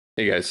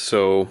Hey guys,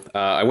 so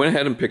I went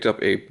ahead and picked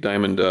up a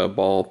diamond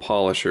ball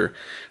polisher.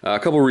 A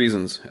couple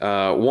reasons.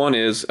 One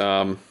is,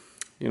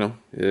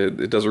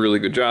 it does a really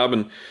good job,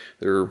 and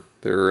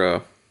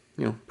they're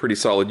pretty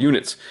solid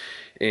units.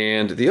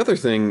 And the other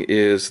thing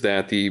is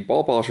that the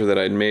ball polisher that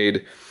I'd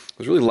made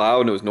was really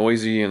loud and it was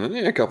noisy, and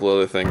a couple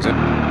other things.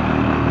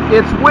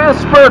 It's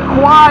whisper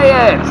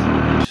quiet!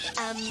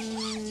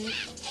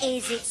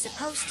 Is it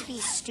supposed to be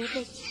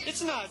stupid?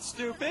 It's not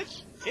stupid.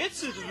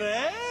 It's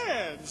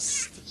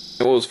advanced.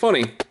 And what was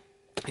funny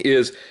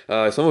is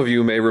some of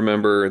you may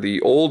remember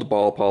the old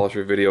ball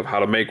polisher video of how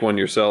to make one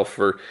yourself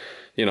for,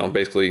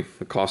 basically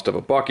the cost of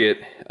a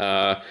bucket.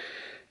 I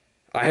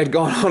had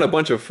gone on a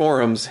bunch of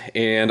forums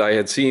and I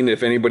had seen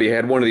if anybody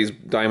had one of these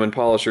diamond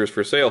polishers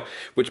for sale,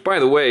 which, by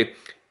the way,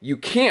 you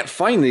can't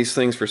find these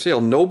things for sale.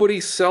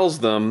 Nobody sells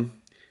them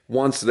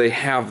once they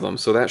have them.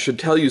 So that should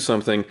tell you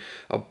something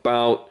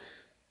about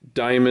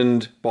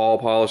diamond ball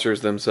polishers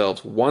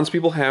themselves. Once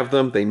people have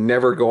them, they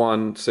never go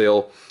on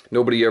sale.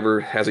 Nobody ever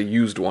has a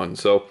used one.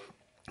 So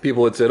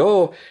people had said,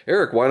 "Oh,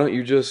 Eric, why don't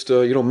you just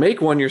make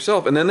one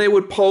yourself?" And then they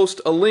would post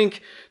a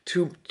link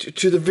to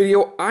the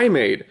video I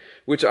made,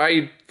 which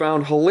I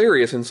found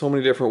hilarious in so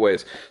many different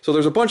ways. So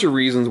there's a bunch of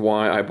reasons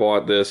why I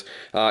bought this.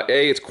 A,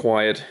 it's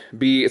quiet.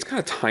 B, it's got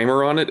a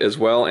timer on it as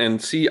well.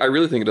 And C, I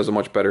really think it does a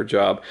much better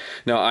job.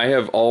 Now, I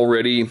have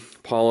already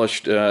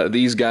polished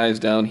these guys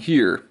down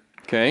here,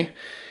 okay?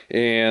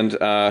 And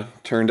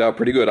turned out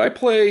pretty good. I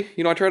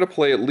try to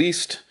play at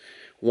least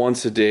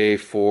once a day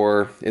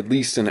for at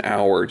least an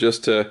hour,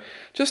 just to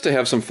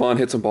have some fun,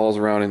 hit some balls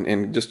around,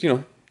 and just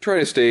try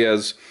to stay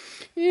as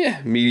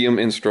medium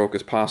in stroke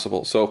as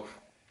possible. So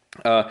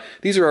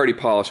these are already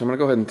polished. I'm gonna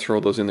go ahead and throw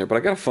those in there, but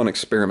I got a fun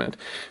experiment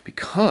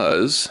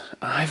because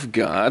I've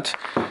got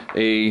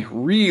a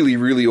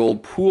really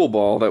old pool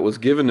ball that was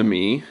given to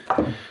me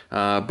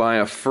by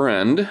a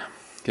friend.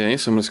 Okay,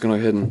 so I'm just gonna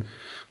go ahead and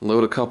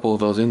load a couple of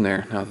those in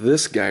there. Now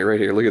this guy right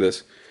here, look at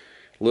this.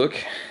 Look,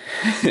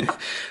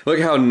 look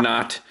how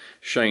not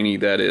shiny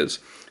that is.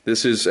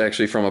 This is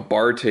actually from a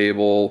bar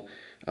table,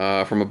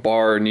 from a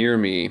bar near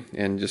me,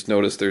 and just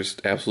notice there's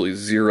absolutely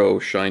zero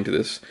shine to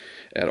this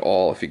at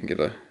all. If you can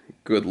get a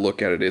good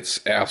look at it, it's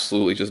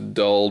absolutely just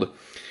dulled,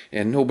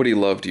 and nobody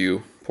loved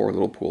you, poor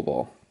little pool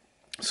ball.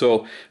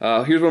 So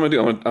here's what I'm gonna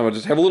do. I'm gonna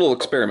just have a little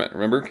experiment.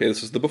 Remember, okay,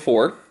 this is the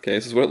before. Okay,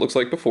 this is what it looks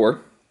like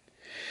before.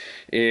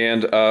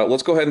 And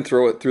let's go ahead and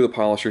throw it through the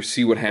polisher,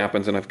 see what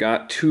happens. And I've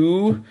got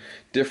two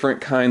different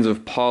kinds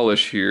of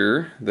polish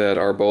here that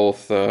are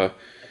both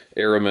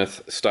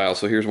Aramith style.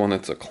 So here's one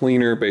that's a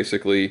cleaner,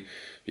 basically,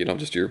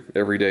 just your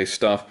everyday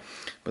stuff.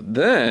 But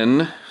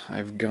then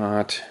I've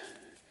got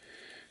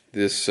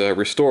this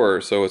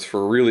restorer, so it's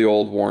for really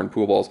old worn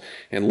pool balls.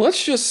 And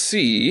let's just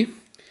see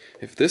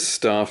if this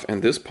stuff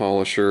and this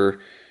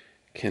polisher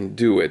can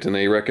do it. And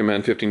they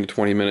recommend 15 to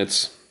 20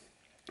 minutes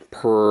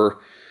per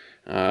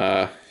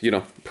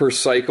per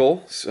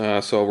cycle.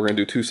 So we're going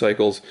to do 2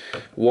 cycles,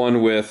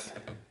 one with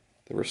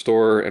the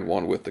restorer and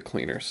one with the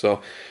cleaner.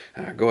 So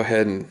go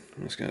ahead and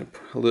I'm just going to,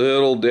 a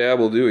little dab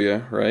will do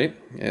you, right?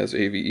 As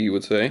AVE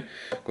would say.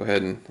 Go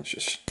ahead and let's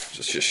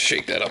just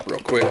shake that up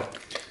real quick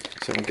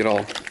so I don't get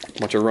all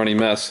much of a runny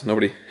mess.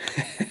 Nobody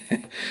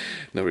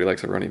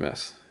likes a runny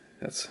mess.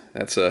 There's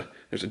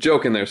a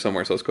joke in there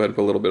somewhere, so let's go ahead and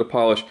put a little bit of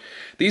polish.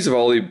 These have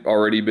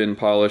already been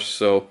polished,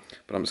 but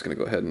I'm just going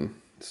to go ahead and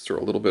throw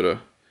a little bit of,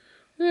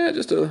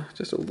 just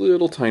a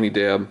little tiny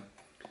dab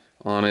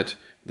on it.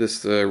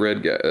 This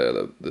red guy,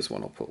 this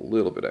one I'll put a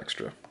little bit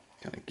extra.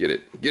 Kind of get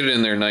it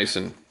in there nice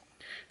and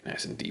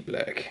deep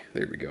black.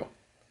 There we go.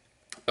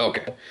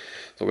 Okay, so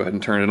we'll go ahead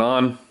and turn it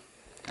on.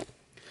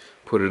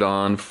 Put it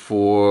on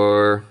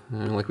for,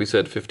 like we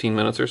said, 15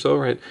 minutes or so,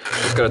 right?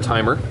 It's got a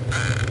timer.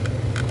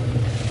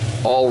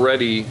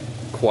 Already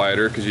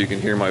quieter because you can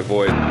hear my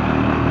voice.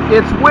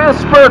 It's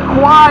whisper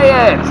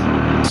quiet!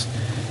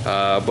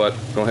 But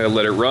go ahead and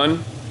let it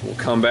run. We'll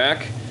come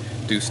back,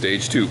 do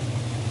stage 2.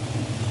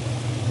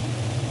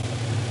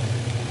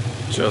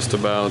 Just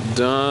about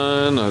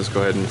done. Let's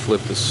go ahead and flip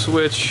the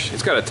switch.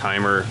 It's got a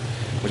timer,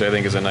 which I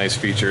think is a nice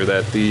feature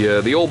that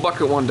the old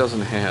bucket one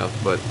doesn't have,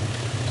 but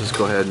just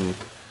go ahead and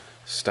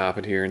stop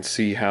it here and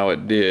see how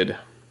it did.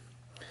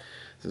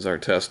 This is our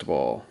test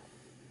ball.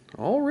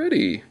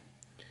 Already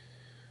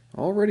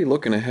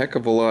looking a heck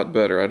of a lot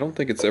better. I don't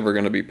think it's ever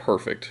going to be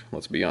perfect,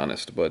 let's be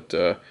honest, but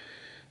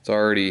it's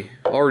already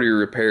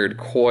repaired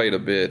quite a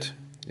bit,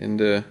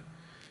 and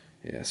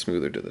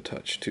smoother to the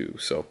touch too.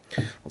 So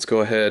let's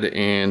go ahead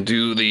and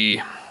do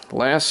the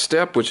last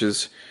step, which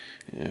is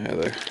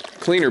the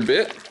cleaner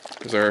bit,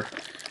 is our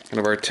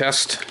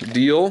test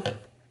deal.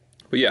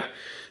 But yeah,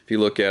 if you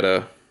look at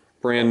a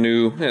brand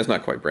new, it's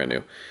not quite brand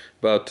new,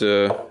 about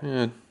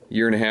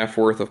year and a half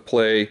worth of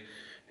play,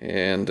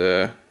 and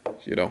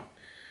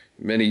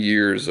many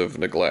years of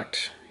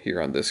neglect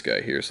here on this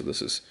guy here. So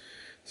this is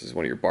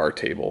one of your bar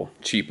table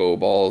cheapo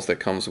balls that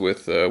comes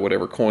with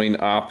whatever coin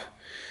op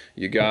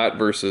you got,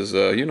 versus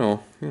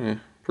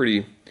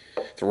pretty,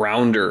 it's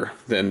rounder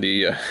than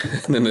the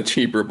than the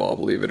cheaper ball,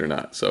 believe it or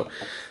not. So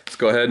let's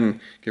go ahead and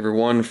give her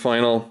one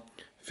final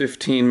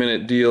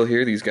 15-minute deal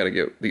here. These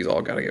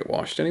all gotta get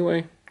washed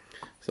anyway.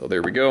 So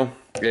there we go.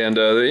 And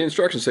the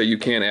instructions say you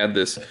can't add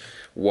this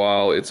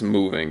while it's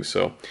moving,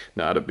 so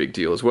not a big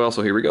deal as well.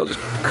 So here we go. Just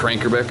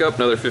crank her back up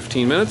another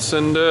 15 minutes,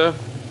 and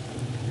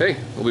hey,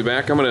 we'll be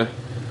back.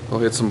 I'll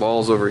hit some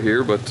balls over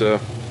here, but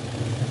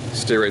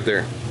stay right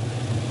there.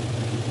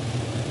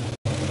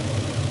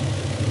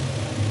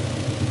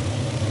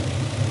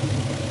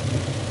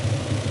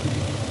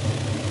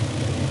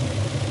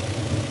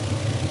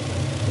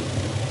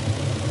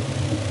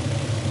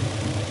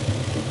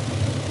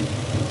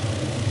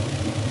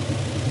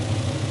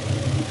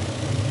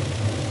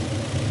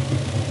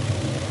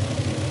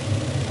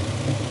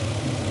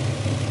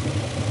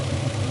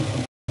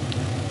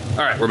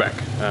 All right, we're back.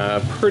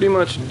 Pretty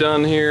much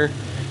done here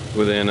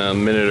within a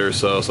minute or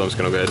so, so I'm just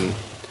gonna go ahead and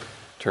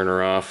turn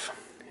her off.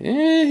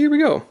 And here we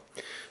go.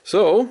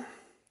 So,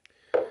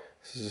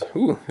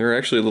 they're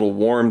actually a little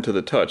warm to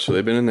the touch, so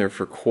they've been in there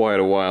for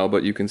quite a while,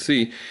 but you can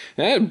see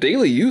I have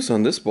daily use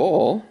on this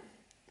ball.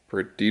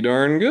 Pretty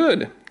darn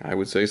good, I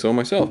would say so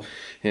myself.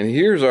 And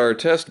here's our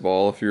test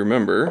ball, if you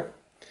remember.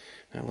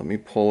 Now let me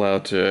pull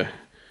out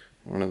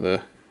one of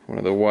the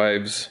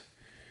wives'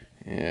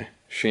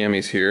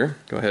 chamois here.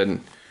 Go ahead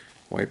and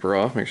wipe her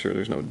off, make sure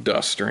there's no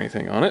dust or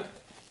anything on it,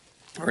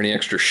 or any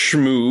extra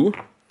schmoo.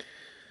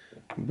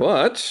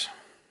 But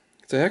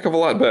it's a heck of a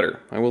lot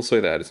better, I will say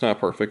that. It's not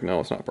perfect, no,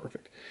 it's not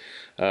perfect.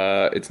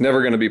 It's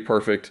never going to be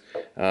perfect,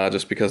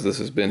 just because this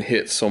has been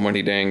hit so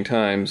many dang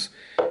times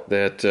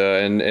that,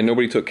 and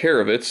nobody took care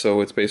of it,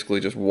 so it's basically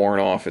just worn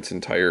off its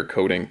entire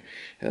coating.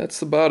 And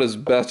that's about as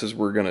best as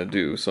we're going to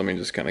do. So I mean,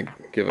 just kind of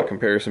give a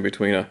comparison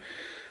between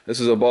this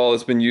is a ball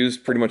that's been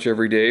used pretty much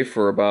every day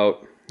for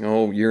about,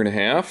 year and a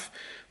half.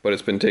 But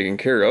it's been taken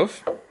care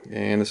of,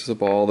 and this is a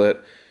ball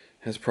that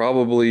has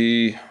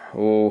probably,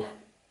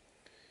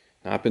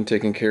 not been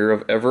taken care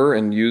of ever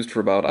and used for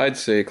about, I'd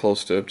say,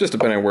 close to, just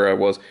depending on where I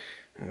was,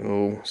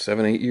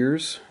 7-8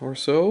 years or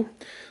so.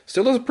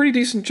 Still does a pretty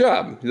decent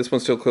job. This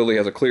one still clearly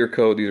has a clear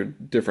coat. These are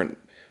different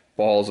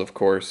balls, of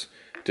course,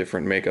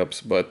 different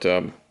makeups, but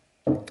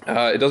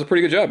it does a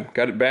pretty good job.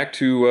 Got it back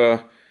to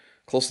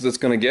close as it's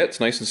going to get. It's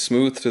nice and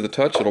smooth to the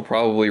touch. It'll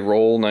probably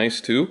roll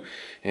nice too,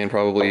 and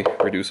probably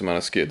reduce amount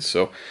of skids.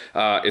 So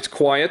it's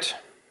quiet,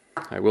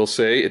 I will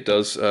say. It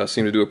does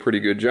seem to do a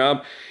pretty good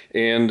job,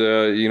 and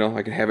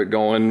I can have it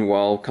going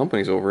while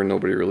company's over and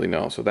nobody really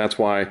knows. So that's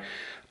why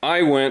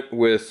I went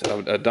with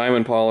a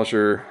diamond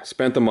polisher,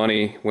 spent the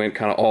money, went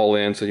kind of all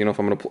in. So if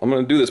I'm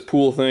gonna do this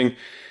pool thing,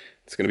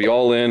 it's gonna be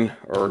all in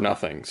or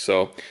nothing.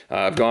 So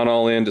I've gone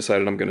all in,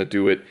 decided I'm gonna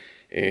do it,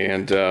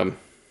 and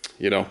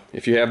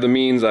if you have the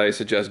means, I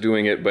suggest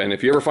doing it. But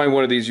if you ever find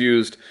one of these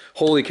used,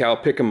 holy cow,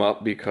 pick them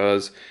up,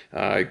 because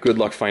good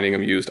luck finding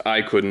them used.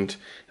 I couldn't.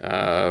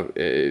 And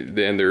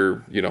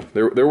they're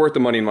worth the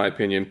money, in my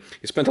opinion.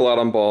 You spent a lot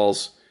on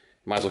balls,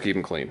 might as well keep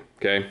them clean.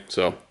 Okay,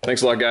 so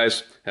thanks a lot,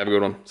 guys. Have a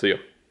good one. See ya.